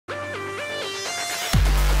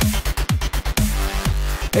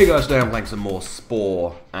Hey guys, today I'm playing some more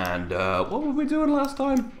Spore, and what were we doing last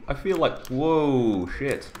time? I feel like, whoa,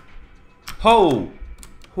 shit. Ho!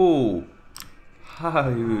 Ho! Hi!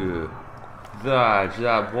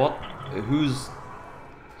 That, what? Who's...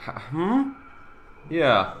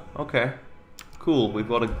 Yeah, okay. Cool, we've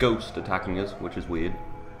got a ghost attacking us, which is weird.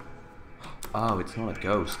 Oh, it's not a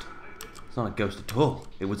ghost. It's not a ghost at all.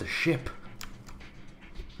 It was a ship.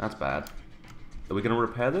 That's bad. Are we gonna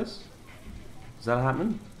repair this? Is that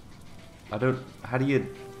happening? I don't... How do you...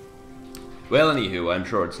 Well, anywho, I'm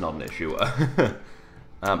sure it's not an issue.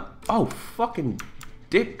 Oh, fucking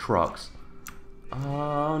dick trucks.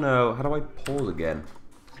 Oh, no. How do I pause again?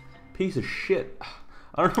 Piece of shit.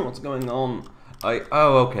 I don't know what's going on.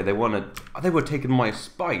 Oh, okay, they were taking my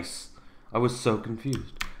spice. I was so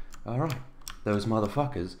confused. Alright, those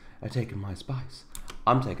motherfuckers are taking my spice.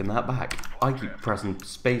 I'm taking that back. I keep pressing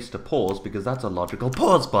space to pause because that's a logical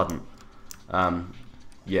pause button.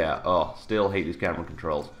 Yeah, oh, still hate these camera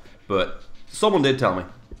controls. But someone did tell me,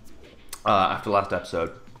 after last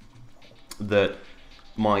episode, that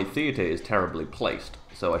my theater is terribly placed.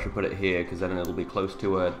 So I should put it here, because then it'll be close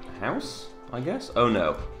to a house, I guess? Oh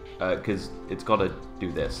no, because it's got to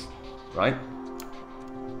do this, right?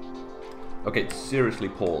 Okay, seriously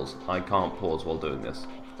pause. I can't pause while doing this.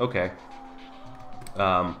 Okay.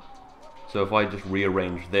 So if I just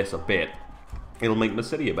rearrange this a bit, it'll make the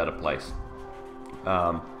city a better place.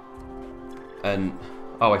 And...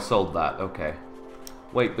 Oh, I sold that. Okay.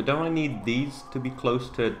 Wait, but don't I need these to be close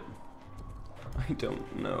to... I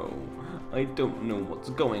don't know. I don't know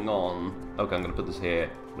what's going on. Okay, I'm gonna put this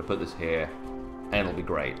here. I'm gonna put this here. And it'll be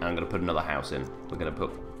great. And I'm gonna put another house in. We're gonna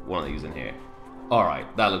put one of these in here.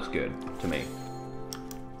 Alright, that looks good to me.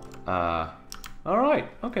 Alright,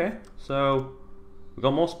 okay. So... We've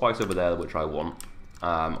got more spice over there, which I want.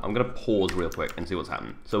 I'm gonna pause real quick and see what's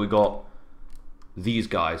happening. So we got these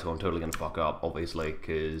guys who I'm totally gonna fuck up, obviously,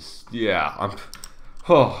 because yeah, I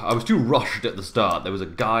was too rushed at the start. There was a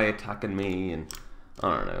guy attacking me, and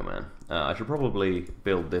I don't know, man. I should probably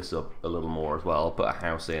build this up a little more as well. Put a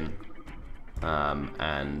house in,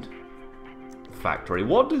 and factory.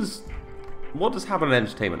 What does having an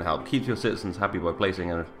entertainment help? Keeps your citizens happy by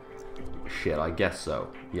placing a... Shit, I guess so.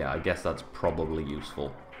 Yeah, I guess that's probably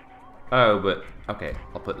useful. Oh, but... Okay,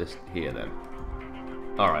 I'll put this here then.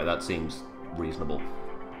 Alright, that seems reasonable.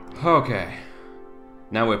 Okay.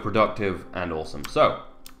 Now we're productive and awesome. So,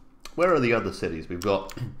 where are the other cities? We've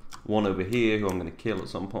got one over here who I'm going to kill at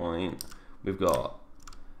some point. We've got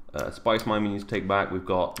Spice Mine we need to take back. We've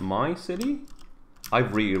got my city.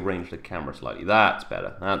 I've rearranged the camera slightly. That's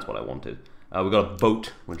better. That's what I wanted. We've got a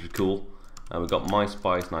boat, which is cool. We've got my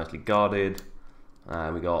spice nicely guarded.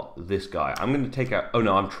 We got this guy. I'm going to take out... Oh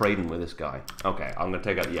no, I'm trading with this guy. Okay, I'm going to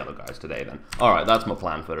take out the yellow guys today then. Alright, that's my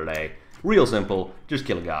plan for today. Real simple. Just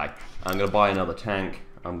kill a guy. I'm going to buy another tank.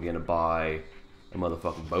 I'm going to buy a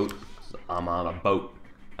motherfucking boat. I'm on a boat.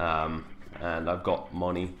 And I've got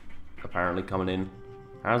money apparently coming in.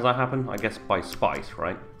 How does that happen? I guess by spice,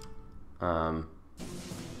 right? Oh!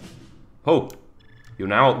 You're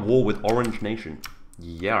now at war with Orange Nation.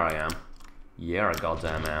 Yeah, I am. Yeah, I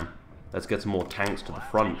goddamn am. Let's get some more tanks to the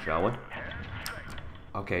front, shall we?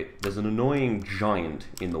 Okay, there's an annoying giant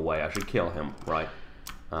in the way. I should kill him, right?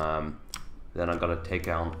 Then I've got to take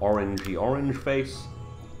down orangey orange face.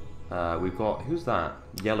 We've got... Who's that?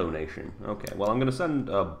 Yellow Nation. Okay, well, I'm going to send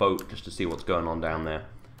a boat just to see what's going on down there.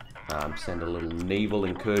 Send a little naval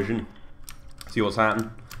incursion. See what's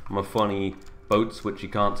happening. My funny boats, which you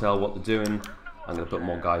can't tell what they're doing. I'm going to put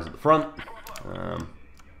more guys at the front.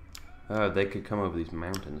 They could come over these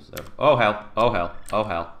mountains, though. Oh, hell. Oh, hell. Oh,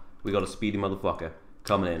 hell. We got a speedy motherfucker.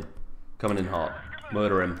 Coming in. Coming in hot.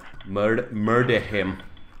 Murder him. Murder him.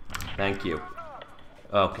 Thank you.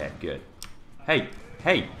 Okay, good. Hey.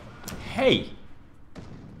 Hey. Hey!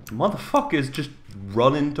 Motherfuckers just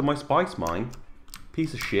run into my spice mine.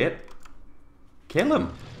 Piece of shit. Kill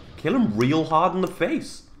him. Kill him real hard in the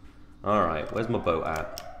face. Alright, where's my boat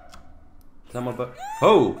at? Is that my boat?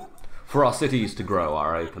 Oh! For our cities to grow,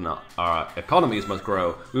 our economies must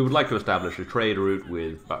grow. We would like to establish a trade route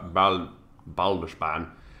with Baldusban.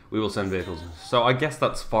 We will send vehicles. So I guess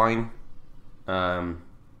that's fine. I'll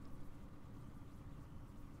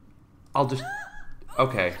just...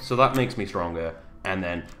 Okay, so that makes me stronger. And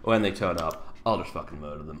then when they turn up, I'll just fucking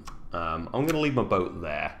murder them. I'm going to leave my boat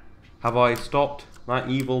there. Have I stopped that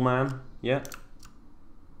evil man yet?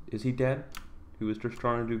 Is he dead? Who was just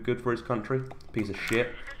trying to do good for his country? Piece of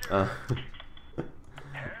shit.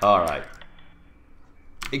 Alright.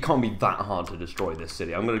 It can't be that hard to destroy this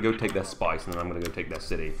city. I'm going to go take their spice, and then I'm going to go take their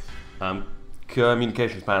city.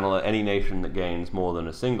 Communications panel. Any nation that gains more than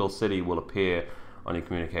a single city will appear on your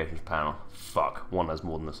communications panel. Fuck, one has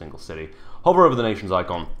more than a single city. Hover over the nation's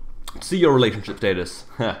icon. See your relationship status.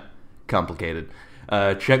 Complicated.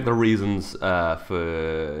 Check the reasons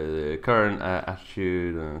for current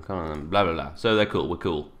attitude, blah blah blah. So they're cool, we're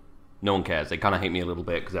cool. No one cares. They kind of hate me a little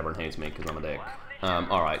bit because everyone hates me because I'm a dick.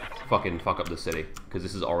 Alright, fucking fuck up the city. Because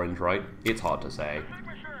this is orange, right? It's hard to say.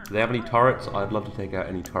 Do they have any turrets? I'd love to take out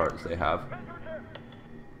any turrets they have.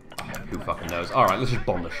 Oh, who fucking knows? Alright, let's just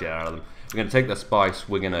bomb the shit out of them. We're going to take their spice.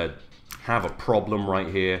 We're going to have a problem right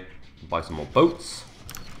here. Buy some more boats.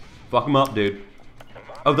 Fuck them up, dude.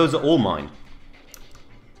 Oh, those are all mine.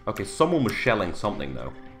 Okay, someone was shelling something,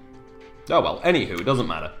 though. Oh, well, anywho, it doesn't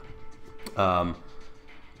matter. I'm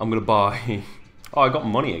gonna buy... Oh, I got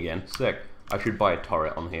money again. Sick. I should buy a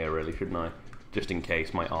turret on here, really, shouldn't I? Just in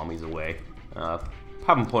case my army's away. Have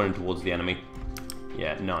them pointing towards the enemy.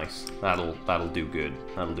 Yeah, nice. That'll do good.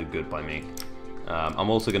 That'll do good by me. I'm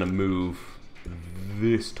also gonna move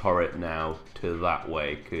this turret now to that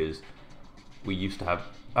way, because we used to have...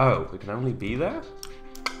 Oh, it can only be there?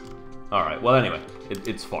 Alright, well anyway,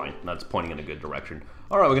 it's fine. That's pointing in a good direction.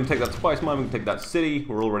 Alright, we're going to take that spice mine, we're going to take that city.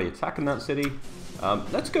 We're already attacking that city.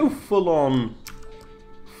 Let's go full on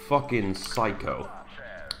fucking psycho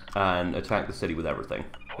and attack the city with everything.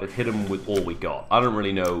 Let's hit them with all we got. I don't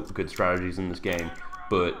really know good strategies in this game,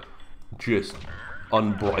 but just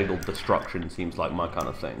unbridled destruction seems like my kind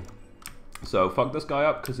of thing. So fuck this guy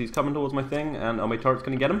up because he's coming towards my thing, and are my turrets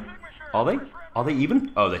going to get him? Are they? Are they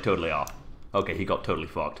even? Oh, they totally are. Okay, he got totally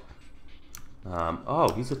fucked.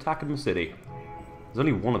 Oh, he's attacking the city. There's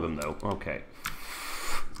only one of them, though. Okay.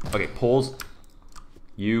 Okay, pause.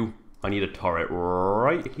 I need a turret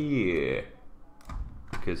right here.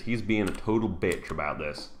 Because he's being a total bitch about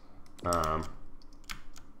this. Yeah,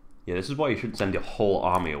 this is why you shouldn't send your whole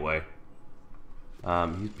army away.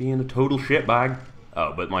 He's being a total shitbag.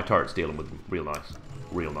 Oh, but my turret's dealing with him. Real nice.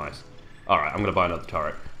 Real nice. Alright, I'm going to buy another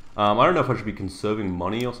turret. I don't know if I should be conserving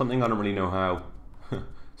money or something. I don't really know how.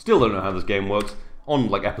 Still don't know how this game works. On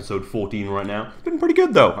like episode 14 right now. It's been pretty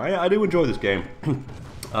good though. I do enjoy this game.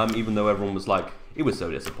 Even though everyone was like, it was so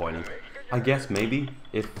disappointing. I guess maybe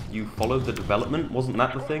if you followed the development, wasn't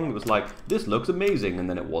that the thing? It was like, this looks amazing, and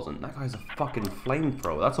then it wasn't. That guy's a fucking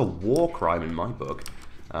flamethrower. That's a war crime in my book.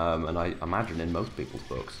 And I imagine in most people's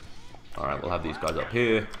books. Alright, we'll have these guys up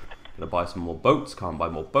here. Gonna buy some more boats. Can't buy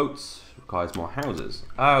more boats. Requires more houses.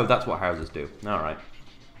 Oh, that's what houses do. Alright.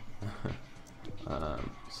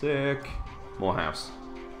 Sick. More house.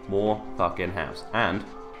 More fucking house. And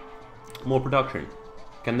more production.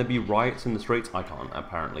 Can there be riots in the streets? I can't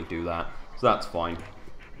apparently do that. So that's fine.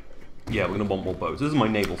 Yeah, we're gonna want more boats. This is my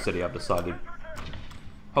naval city, I've decided.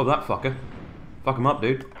 Oh, that fucker. Fuck him up,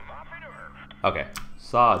 dude. Okay.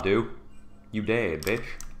 Sardu. You dead, bitch.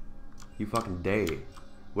 You fucking dead.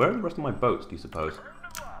 Where are the rest of my boats, do you suppose?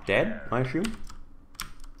 Dead, I assume?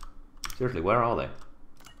 Seriously, where are they?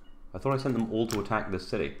 I thought I sent them all to attack this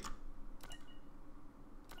city.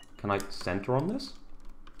 Can I center on this?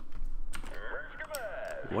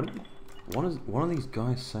 What are these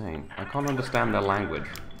guys saying? I can't understand their language.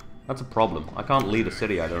 That's a problem. I can't lead a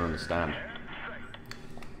city I don't understand.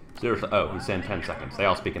 Seriously, oh, he's saying 10 seconds. They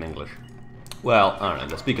are speaking English. Well, I don't know,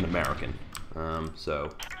 they're speaking American.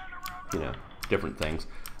 So, you know, different things.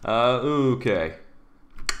 Okay.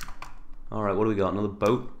 Alright, what do we got? Another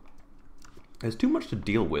boat? There's too much to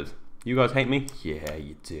deal with. You guys hate me? Yeah,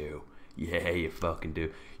 you do. Yeah, you fucking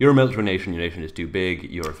do. You're a military nation, your nation is too big,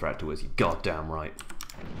 you're a threat to us, you goddamn right.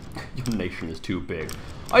 Your nation is too big.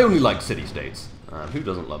 I only like city-states. Who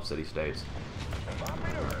doesn't love city-states?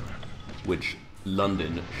 Which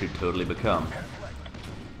London should totally become.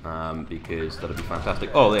 Because that'd be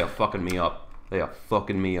fantastic. Oh, they are fucking me up. They are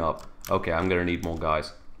fucking me up. Okay, I'm gonna need more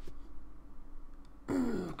guys.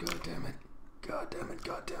 Oh, God damn it. God damn it,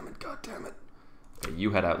 God damn it, God damn it. Okay,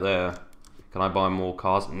 you head out there. Can I buy more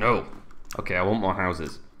cars? No. Okay, I want more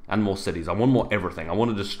houses. And more cities. I want more everything. I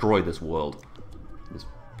want to destroy this world. This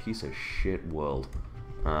piece of shit world.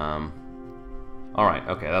 Alright,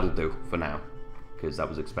 okay, that'll do for now. Because that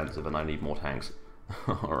was expensive and I need more tanks.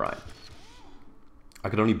 Alright. I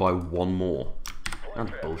could only buy one more.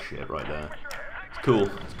 That's bullshit right there. It's cool.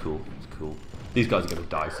 It's cool. It's cool. These guys are going to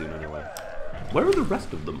die soon anyway. Where are the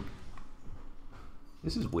rest of them?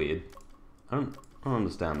 This is weird. I don't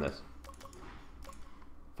understand this.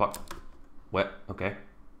 Fuck. Where? Okay.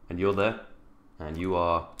 And you're there. And you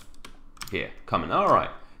are here. Coming. Alright.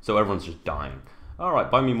 So everyone's just dying. Alright,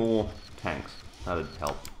 buy me more tanks. That'd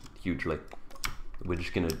help hugely. We're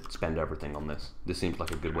just going to spend everything on this. This seems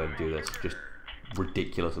like a good way to do this. Just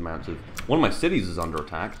ridiculous amounts of... One of my cities is under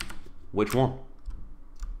attack. Which one?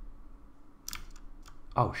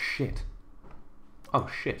 Oh, shit. Oh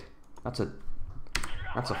shit. That's a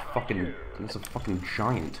fucking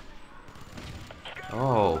giant.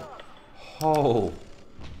 Oh. Oh.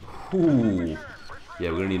 Ooh.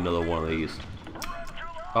 Yeah, we're gonna need another one of these.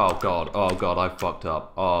 Oh god, I fucked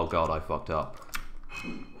up. Oh god, I fucked up.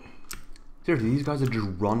 Seriously, these guys are just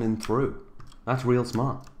running through. That's real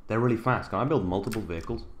smart. They're really fast. Can I build multiple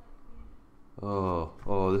vehicles? Oh,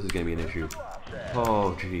 this is gonna be an issue.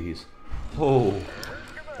 Oh, jeez. Oh.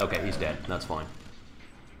 Okay, he's dead. That's fine.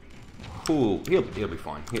 Ooh, he'll be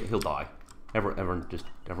fine. He'll die. Everyone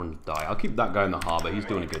die. I'll keep that guy in the harbor. He's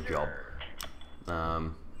doing a good job.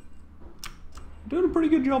 Doing a pretty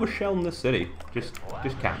good job of shelling this city. Just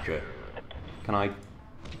capture it. Can I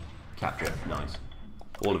capture it? Nice.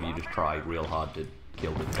 All of you just try real hard to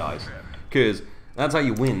kill the guys. Because that's how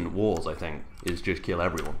you win wars, I think, is just kill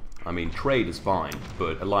everyone. I mean, trade is fine,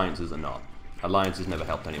 but alliances are not. Alliances never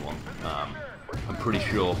helped anyone. I'm pretty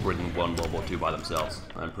sure Britain won World War II by themselves.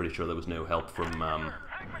 I'm pretty sure there was no help from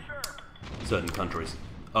certain countries.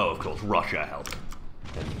 Oh, of course, Russia helped.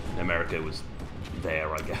 And America was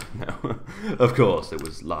there, I guess. No, of course, it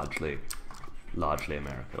was largely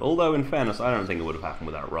America. Although, in fairness, I don't think it would have happened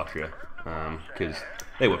without Russia, because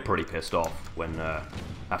they were pretty pissed off when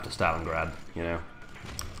after Stalingrad. You know,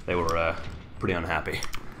 they were pretty unhappy.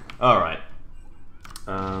 All right.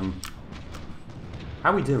 How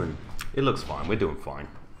are we doing? It looks fine. We're doing fine.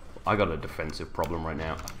 I got a defensive problem right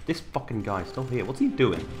now. This fucking guy's still here. What's he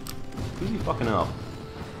doing? Who's he fucking up?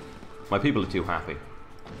 My people are too happy.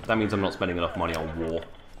 That means I'm not spending enough money on war.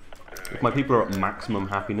 If my people are at maximum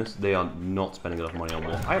happiness, they are not spending enough money on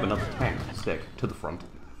war. I have another tank. Sick. To the front.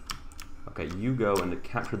 Okay, you go and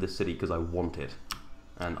capture this city because I want it.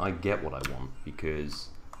 And I get what I want because...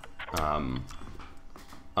 I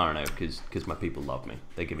don't know, because my people love me.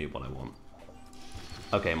 They give me what I want.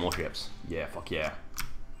 Okay, more ships. Yeah, fuck yeah.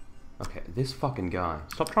 Okay, this fucking guy.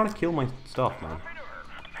 Stop trying to kill my stuff, man.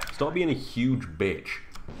 Stop being a huge bitch.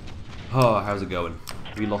 Oh, how's it going?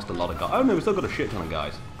 We lost a lot of guys. Oh no, we still got a shit ton of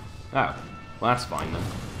guys. Oh, well that's fine then.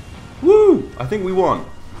 Woo! I think we won.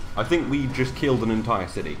 I think we just killed an entire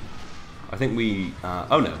city. I think we...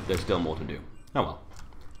 oh no, there's still more to do. Oh well.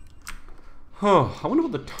 Oh, I wonder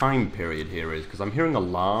what the time period here is, because I'm hearing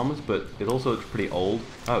alarms, but it also looks pretty old.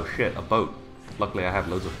 Oh shit, a boat. Luckily I have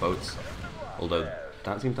loads of boats. Although,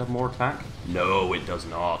 that seems to have more attack? No, it does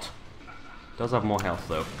not. It does have more health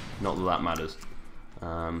though. Not that that matters.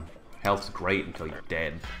 Health's great until you're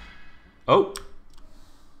dead. Oh!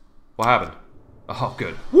 What happened? Oh,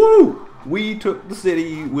 good. Woo! We took the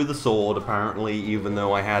city with a sword, apparently, even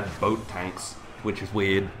though I had boat tanks, which is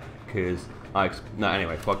weird, because no,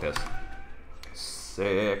 anyway, fuck this.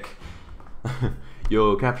 Sick.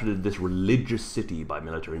 You captured this religious city by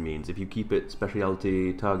military means. If you keep it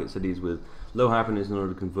specialty, target cities with low happiness in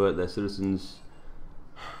order to convert their citizens...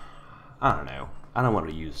 I don't know. I don't want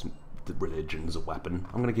to use the religion as a weapon.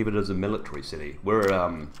 I'm going to keep it as a military city.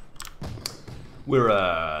 We're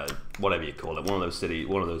whatever you call it, one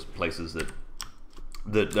of those places that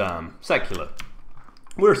secular.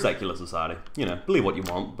 We're a secular society. You know, believe what you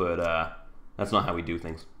want, but that's not how we do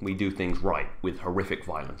things. We do things right with horrific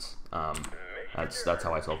violence. That's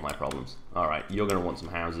how I solve my problems. All right, you're gonna want some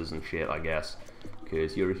houses and shit, I guess,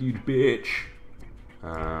 because you're a huge bitch.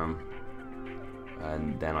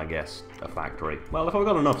 And then I guess a factory. Well, if I've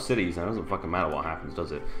got enough cities, then it doesn't fucking matter what happens,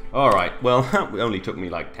 does it? Alright, well, that only took me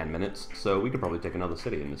like 10 minutes, so we could probably take another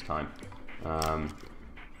city in this time. There's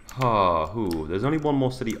only one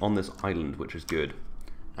more city on this island, which is good.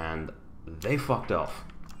 And they fucked off,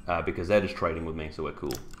 because they're just trading with me, so we're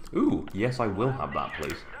cool. Ooh, yes, I will have that,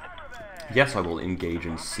 please. Yes, I will engage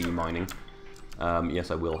in sea mining.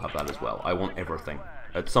 Yes, I will have that as well. I want everything.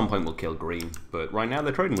 At some point we'll kill green, but right now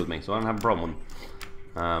they're trading with me, so I don't have a problem.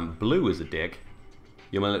 Blue is a dick.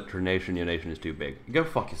 Your military nation, your nation is too big. Go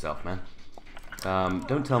fuck yourself, man.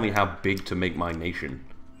 Don't tell me how big to make my nation.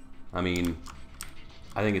 I mean,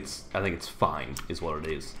 I think it's fine, is what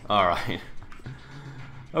it is. All right.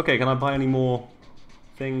 Okay, can I buy any more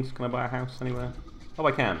things? Can I buy a house anywhere? Oh,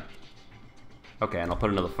 I can. Okay, and I'll put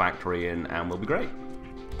another factory in, and we'll be great.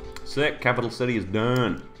 Sick. Capital city is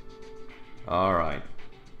done. All right.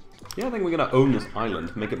 Yeah, I think we're going to own this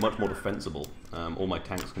island, make it much more defensible. All my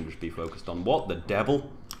tanks can just be focused on... What the devil?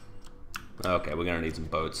 Okay, we're going to need some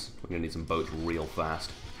boats. We're going to need some boats real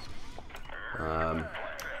fast.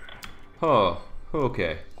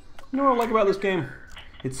 Okay. You know what I like about this game?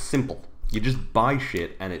 It's simple. You just buy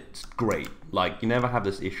shit and it's great. Like, you never have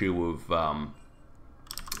this issue of,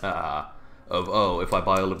 oh, if I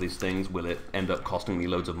buy all of these things, will it end up costing me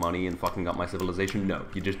loads of money and fucking up my civilization? No,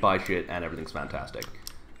 you just buy shit and everything's fantastic.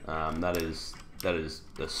 That is that is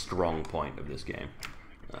the strong point of this game.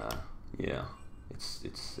 Yeah, it's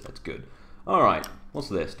good. All right, what's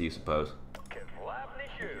this? Do you suppose?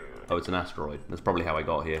 Oh, it's an asteroid. That's probably how I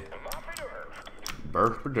got here.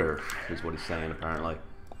 Burf is what he's saying apparently.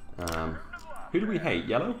 Who do we hate?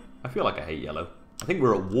 Yellow? I feel like I hate Yellow. I think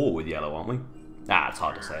we're at war with Yellow, aren't we? Ah, it's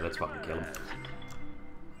hard to say. Let's fucking kill him.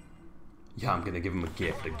 Yeah, I'm gonna give him a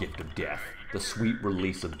gift of death. The sweet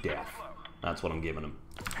release of death. That's what I'm giving him.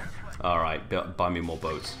 Alright, buy me more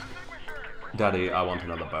boats. Daddy, I want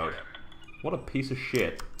another boat. What a piece of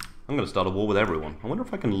shit. I'm gonna start a war with everyone. I wonder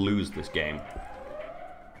if I can lose this game.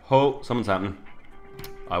 Oh, something's happening.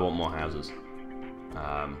 I want more houses.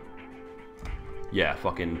 Yeah,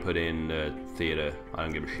 fucking put in theater. I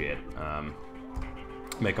don't give a shit.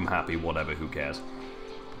 Make them happy, whatever, who cares.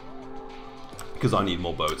 Because I need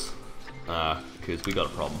more boats. Because we got a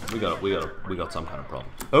problem. We got some kind of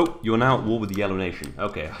problem. Oh, you are now at war with the Yellow Nation.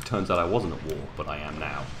 Okay, it turns out I wasn't at war, but I am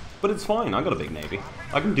now. But it's fine, I got a big navy.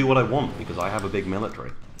 I can do what I want because I have a big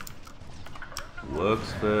military.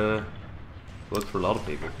 Works for a lot of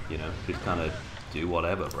people, you know. Just kind of do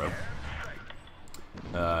whatever, bro.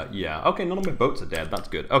 Yeah, okay, none of my boats are dead, that's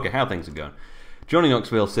good. Okay, how things are going. Johnny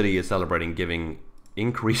Knoxville City is celebrating giving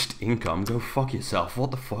increased income. Go fuck yourself,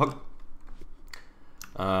 what the fuck?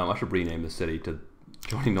 I should rename the city to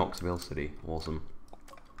Johnny Knoxville City. Awesome.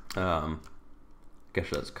 Guess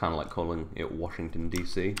that's kind of like calling it Washington,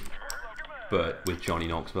 D.C. But with Johnny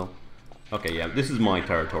Knoxville. Okay, yeah, this is my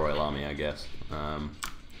territorial army, I guess.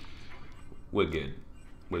 We're good.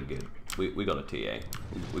 We're good. We got a TA.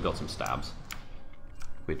 We got some stabs.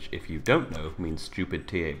 Which, if you don't know, means stupid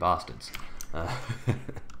TA bastards.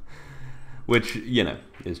 Which, you know,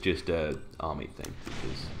 is just a army thing.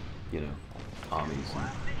 Because, you know, armies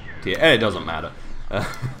and TA. It doesn't matter.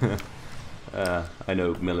 I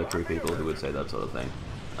know military people who would say that sort of thing.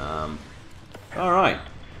 Alright.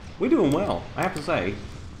 We're doing well. I have to say,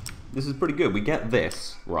 this is pretty good. We get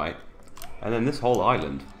this, right? And then this whole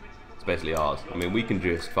island is basically ours. I mean, we can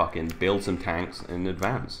just fucking build some tanks in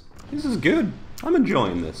advance. This is good. I'm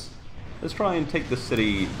enjoying this. Let's try and take the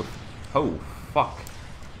city. Oh, fuck.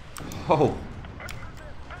 Oh.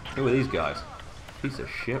 Who are these guys? Piece of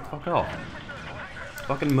shit. Fuck off.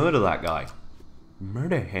 Fucking murder that guy.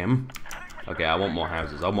 Murder him. Okay, I want more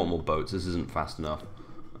houses. I want more boats. This isn't fast enough.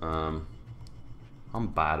 I'm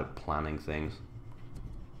bad at planning things.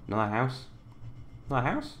 Another house? Another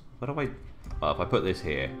house? Where do I... Well, if I put this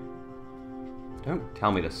here... Don't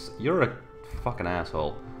tell me this. You're a fucking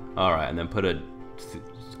asshole. Alright, and then put a...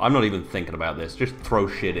 I'm not even thinking about this. Just throw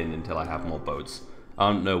shit in until I have more boats.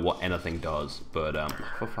 I don't know what anything does, but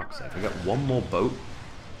for fuck's sake, I got one more boat?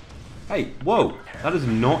 Hey, whoa! That is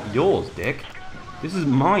not yours, dick. This is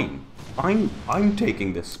mine. I'm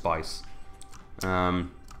taking this spice. Alright.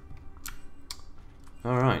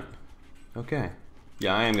 Okay.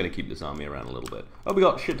 Yeah, I am going to keep this army around a little bit. Oh, we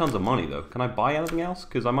got shit tons of money, though. Can I buy anything else?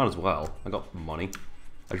 Because I might as well. I got money.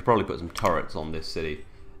 I should probably put some turrets on this city.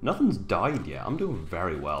 Nothing's died yet. I'm doing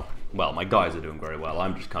very well. Well, my guys are doing very well.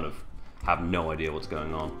 I'm just kind of have no idea what's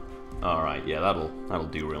going on. Alright, yeah, that'll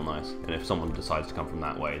do real nice. And if someone decides to come from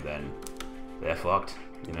that way, then they're fucked,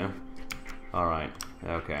 you know? Alright,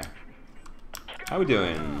 okay. How we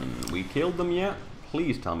doing? We killed them yet?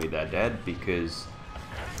 Please tell me they're dead, because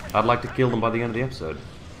I'd like to kill them by the end of the episode.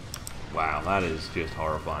 Wow, that is just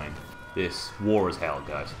horrifying. This war is hell,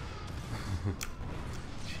 guys.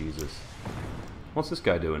 Jesus. What's this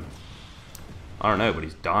guy doing? I don't know, but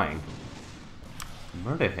he's dying.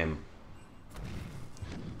 Murder him.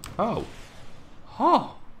 Oh.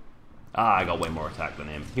 Oh. Ah, I got way more attack than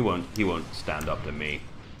him. He won't stand up to me.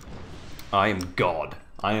 I am God.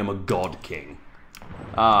 I am a God King.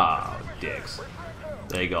 Ah, dicks.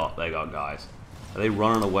 They got guys. Are they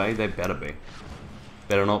running away? They better be.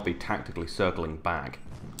 Better not be tactically circling back,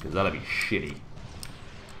 because that'd be shitty.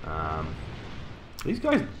 These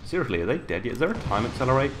guys, seriously, are they dead yet? Is there a time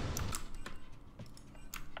accelerate?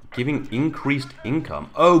 Giving increased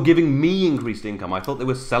income. Oh, giving me increased income. I thought they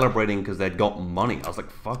were celebrating because they'd got money. I was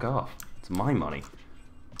like, fuck off. It's my money.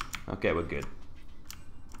 Okay, we're good.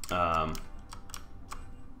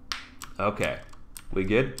 Okay. We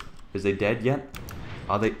good? Is they dead yet?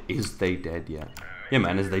 Is they dead yet? Yeah,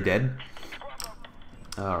 man, is they dead?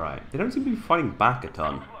 Alright. They don't seem to be fighting back a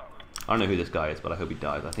ton. I don't know who this guy is, but I hope he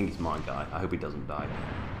dies. I think he's my guy. I hope he doesn't die.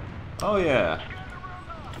 Oh, yeah.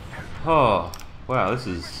 Oh, wow, this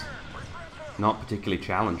is not particularly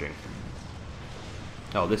challenging.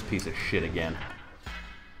 Oh, this piece of shit again.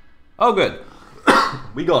 Oh, good.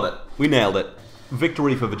 We got it. We nailed it.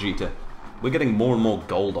 Victory for Vegeta. We're getting more and more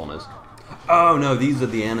gold on us. Oh, no, these are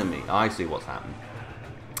the enemy. I see what's happened.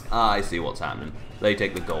 I see what's happening. They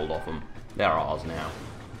take the gold off them. They're ours now.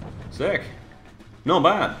 Sick. Not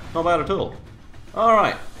bad. Not bad at all.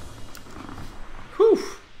 Alright. Whew.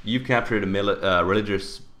 You've captured a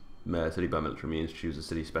religious city by military means. Choose a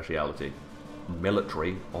city speciality.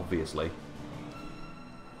 Military, obviously.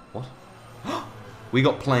 What? We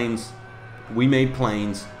got planes. We made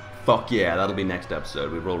planes. Fuck yeah, that'll be next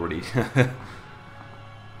episode. We've already...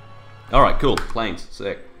 Alright, cool. Planes.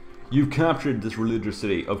 Sick. You've captured this religious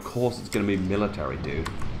city. Of course it's going to be military, dude.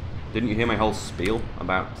 Didn't you hear my whole spiel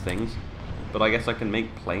about things? But I guess I can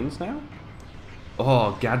make planes now?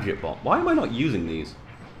 Oh, gadget bot. Why am I not using these?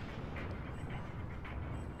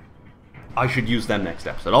 I should use them next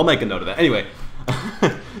episode. I'll make a note of that. Anyway,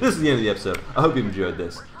 this is the end of the episode. I hope you've enjoyed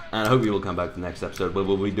this. And I hope you will come back to the next episode where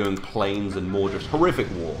we'll be doing planes and more just horrific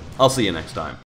war. I'll see you next time.